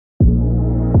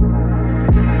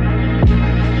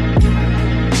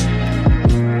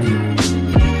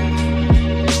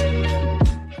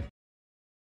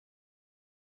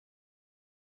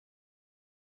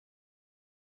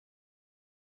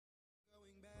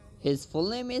His full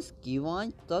name is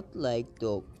Kivanç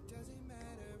Tatlituğ.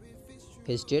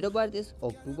 His date of birth is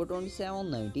October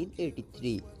 27,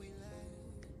 1983,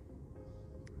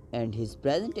 and his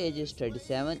present age is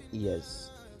 37 years.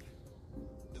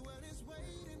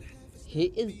 He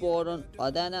is born in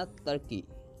Adana, Turkey,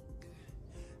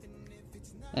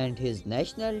 and his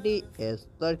nationality is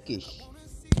Turkish.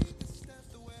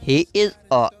 He is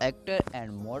an actor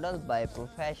and model by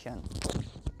profession.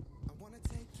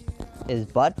 His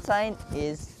birth sign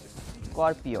is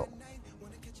Scorpio.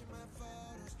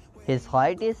 His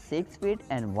height is 6 feet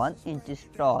and 1 inch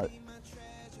tall,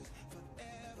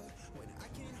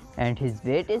 and his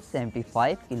weight is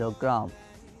 75 kilograms.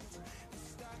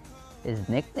 His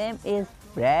nickname is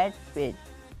Brad Pitt.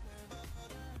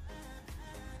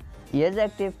 Years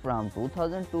active from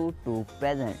 2002 to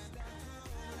present.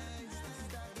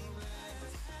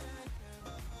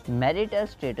 Marital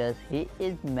status, he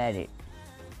is married.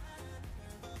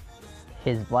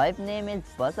 His wife name is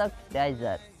Basak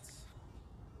Dizer.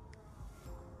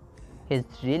 His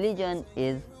religion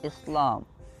is Islam.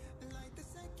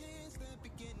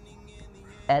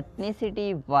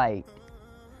 Ethnicity white.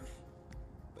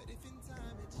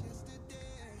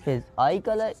 His eye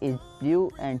color is blue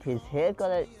and his hair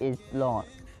color is blonde.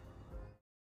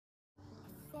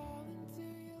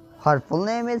 Her full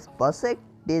name is Basak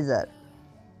Dizer.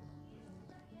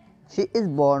 She is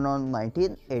born on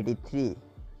 1983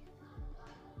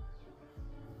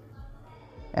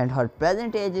 and her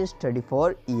present age is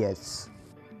 34 years.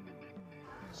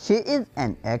 She is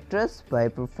an actress by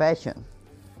profession.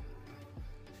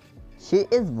 She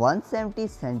is 170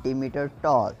 cm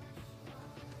tall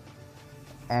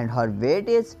and her weight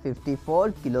is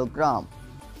 54 kg.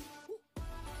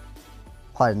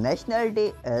 Her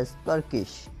nationality is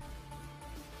Turkish.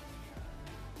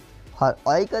 Her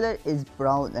eye color is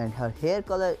brown and her hair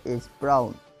color is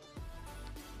brown.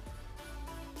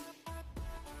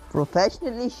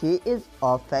 Professionally, she is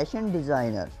a fashion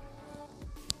designer.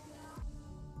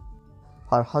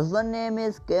 Her husband name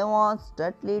is Kivanç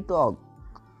Tatlituğ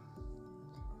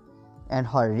and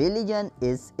her religion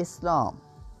is Islam.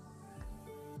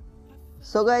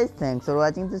 So guys, thanks for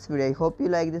watching this video. I hope you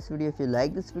like this video. If you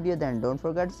like this video, then don't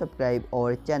forget to subscribe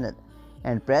our channel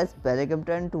and press bell icon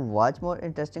button to watch more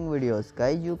interesting videos.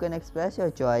 Guys, you can express your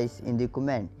choice in the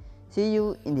comment. See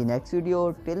you in the next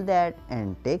video. Till that,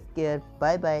 and take care.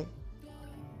 Bye bye.